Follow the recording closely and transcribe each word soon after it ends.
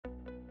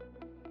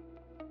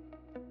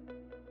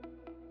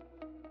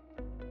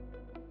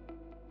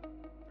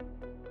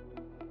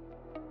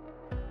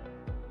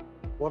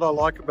What I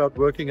like about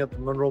working at the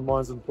Mineral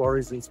Mines and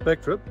Quarries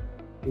Inspectorate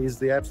is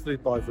the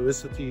absolute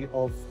diversity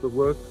of the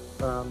work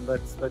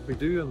that we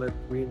do and that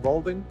we're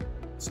involved in.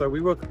 So we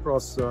work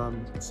across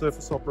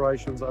surface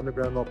operations,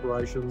 underground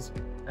operations,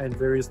 and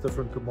various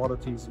different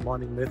commodities,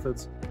 mining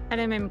methods. At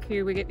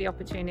MMQ, we get the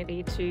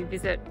opportunity to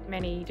visit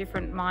many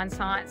different mine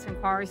sites and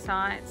quarry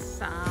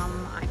sites.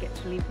 I get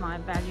to live my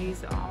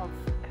values of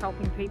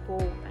helping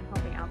people and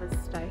helping others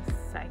stay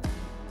safe.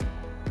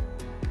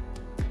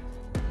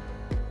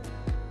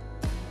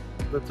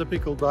 The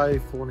typical day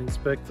for an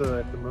inspector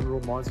at the Mineral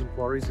Mines and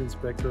Quarries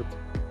Inspectorate,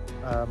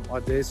 I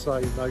dare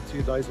say no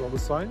 2 days are the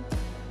same.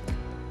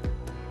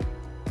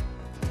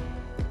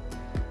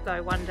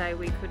 So one day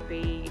we could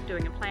be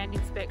doing a planned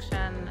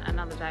inspection,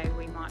 another day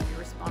we might be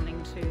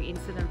responding to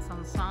incidents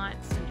on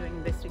sites and doing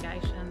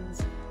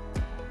investigations.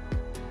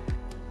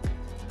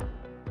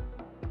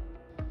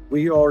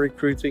 We are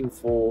recruiting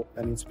for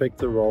an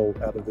inspector role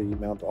out of the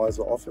Mount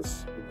Isa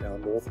office in our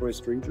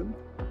Northwest region.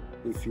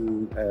 If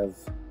you have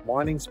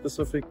mining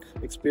specific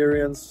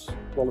experience,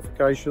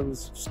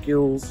 qualifications,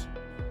 skills,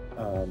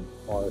 I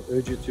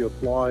urge you to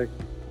apply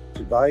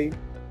today.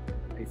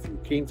 If you're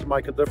keen to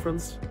make a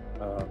difference,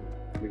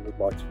 we would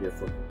like to hear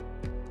from you.